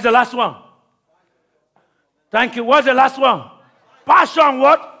 What is the last one? Thank you. What's the last one? Passion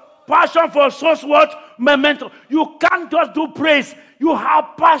what? Passion for souls what? Memento. You can't just do praise. You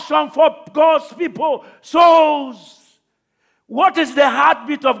have passion for God's people. Souls. What is the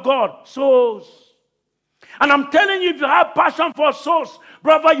heartbeat of God? Souls. And I'm telling you, if you have passion for souls,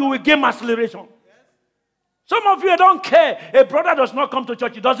 brother, you will gain acceleration. Some of you don't care. A brother does not come to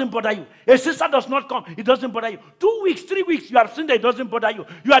church, it doesn't bother you. A sister does not come, it doesn't bother you. 2 weeks, 3 weeks, you have seen that it doesn't bother you.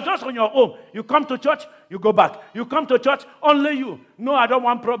 You are just on your own. You come to church, you go back. You come to church, only you. No, I don't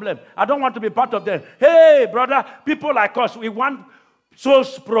want problem. I don't want to be part of them. Hey, brother, people like us, we want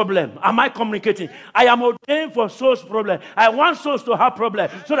souls problem. Am I communicating? I am ordained for souls problem. I want souls to have problem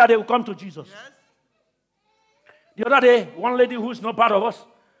so that they will come to Jesus. Yes. The other day, one lady who's not part of us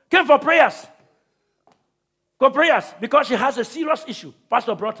came for prayers. Because she has a serious issue.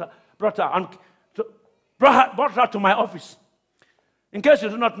 Pastor brought her to my office. In case you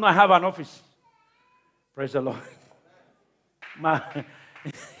do not know, I have an office. Praise the Lord.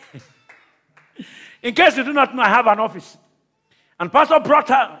 In case you do not know, I have an office. And Pastor brought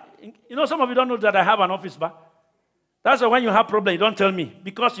her. You know, some of you don't know that I have an office, but that's why when you have problem, you don't tell me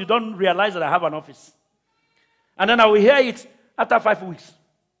because you don't realize that I have an office. And then I will hear it after 5 weeks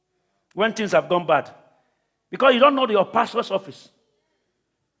when things have gone bad. Because you don't know your pastor's office.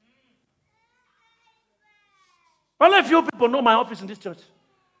 Only a few people know my office in this church.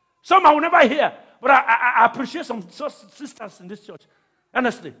 Some I will never hear. But I appreciate some sisters in this church.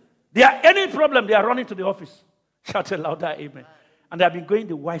 Honestly. They are any problem, they are running to the office. Shout it louder, amen. And they have been going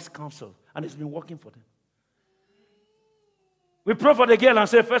the wise counsel. And it's been working for them. We pray for the girl and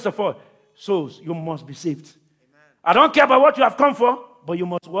say, first of all, souls, you must be saved. Amen. I don't care about what you have come for, but you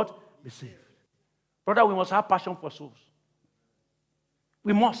must what? Be saved. Brother, we must have passion for souls.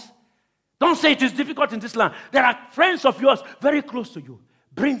 We must. Don't say it is difficult in this land. There are friends of yours very close to you.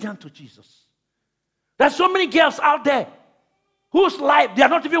 Bring them to Jesus. There are so many girls out there whose life, they are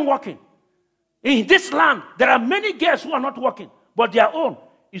not even working. In this land, there are many girls who are not working, but their own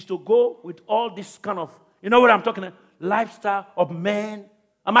is to go with all this kind of, you know what I'm talking about? Lifestyle of men.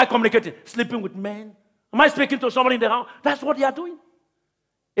 Am I communicating? Sleeping with men. Am I speaking to somebody in the house? That's what they are doing.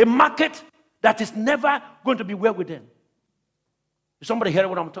 A market that is never going to be well with them. Is somebody hear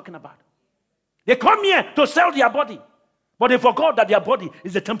what I'm talking about? They come here to sell their body, but they forgot that their body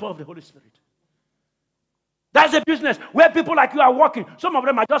is the temple of the Holy Spirit. That's a business where people like you are working. Some of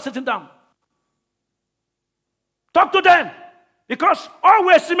them are just sitting down. Talk to them. Because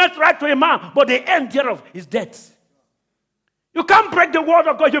always seemeth right to a man, but the end thereof is death. You can't break the word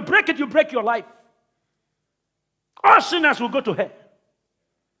of God. You break it, you break your life. All sinners will go to hell.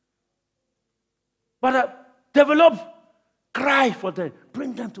 But develop, cry for them.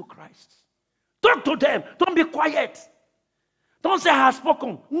 Bring them to Christ. Talk to them. Don't be quiet. Don't say, I have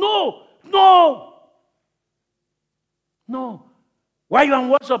spoken. No. While you're on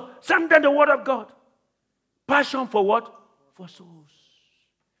WhatsApp, send them the word of God. Passion for what? For souls.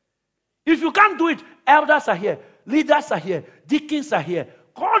 If you can't do it, elders are here. Leaders are here. Deacons are here.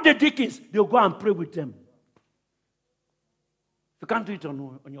 Call the deacons. They'll go and pray with them. You can't do it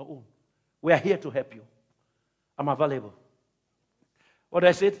on your own. We are here to help you. I'm available. What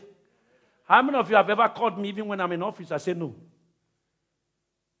I said? How many of you have ever called me even when I'm in office? I say no.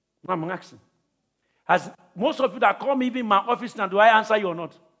 No, I'm asking. Has most of you that call me even in my office now, do I answer you or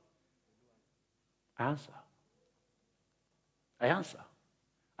not? I answer.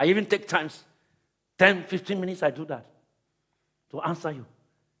 I even take times, 10, 15 minutes, I do that to answer you.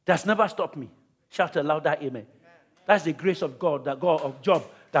 That's never stopped me. Shout a louder amen. That's the grace of God, that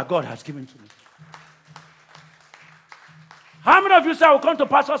God has given to me. How many of you say, I will come to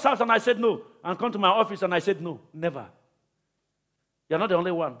pastor's house and I said no, and come to my office and I said no? Never. You're not the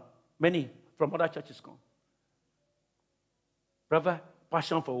only one. Many from other churches come. Brother,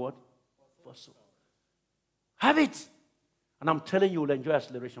 passion for what? For soul. Have it. And I'm telling you, you'll enjoy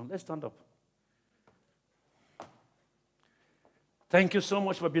acceleration. Let's stand up. Thank you so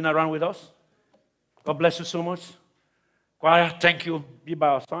much for being around with us. God bless you so much. Choir, thank you. Be by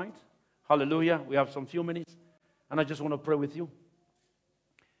our side. Hallelujah. We have some few minutes. And I just want to pray with you.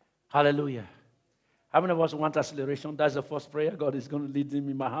 Hallelujah. How many of us want acceleration? That's the first prayer God is going to lead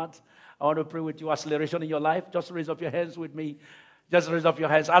in my heart. I want to pray with you. Acceleration in your life. Just raise up your hands with me. Just raise up your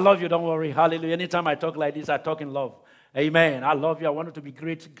hands. I love you. Don't worry. Hallelujah. Anytime I talk like this, I talk in love. Amen. I love you. I want you to be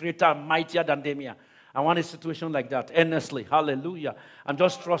greater, mightier than them here. I want a situation like that. Earnestly. Hallelujah. I'm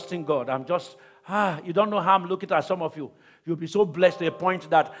just trusting God. You don't know how I'm looking at some of you. You'll be so blessed to a point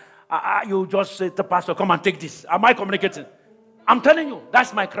that you just say to the pastor, come and take this. Am I communicating? I'm telling you,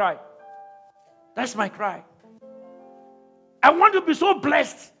 that's my cry. That's my cry. I want you to be so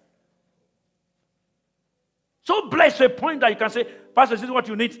blessed. So blessed to a point that you can say, Pastor, this is what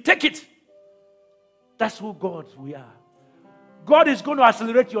you need. Take it. That's who God we are. God is going to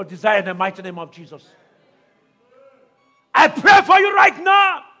accelerate your desire in the mighty name of Jesus. I pray for you right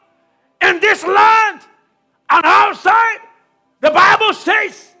now. In this land and outside, the Bible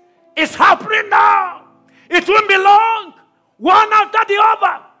says it's happening now. It won't be long. One after the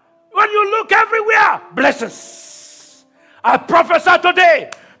other. When you look everywhere, blessings. I prophesy today,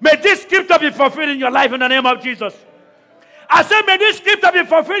 may this scripture be fulfilled in your life in the name of Jesus. I say, may this scripture be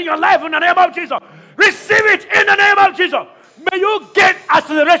fulfilled in your life in the name of Jesus. Receive it in the name of Jesus. May you get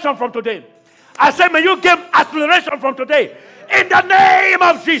acceleration from today. I say, may you get acceleration from today. In the name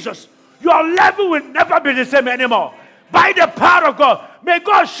of Jesus. Your level will never be the same anymore. By the power of God, may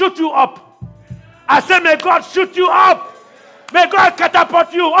God shoot you up. I say, may God shoot you up. May God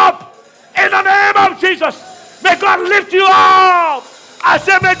catapult you up. In the name of Jesus. May God lift you up. I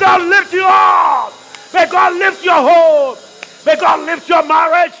say, may God lift you up. May God lift your home. May God lift your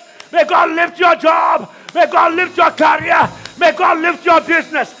marriage. May God lift your job. May God lift your career. May God lift your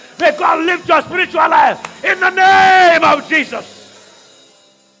business. May God lift your spiritual life. In the name of Jesus.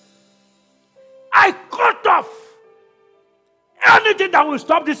 I cut off anything that will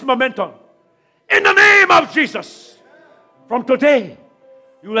stop this momentum. In the name of Jesus. From today,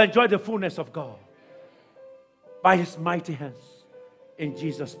 you will enjoy the fullness of God. By His mighty hands. In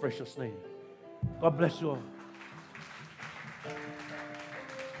Jesus' precious name. God bless you all.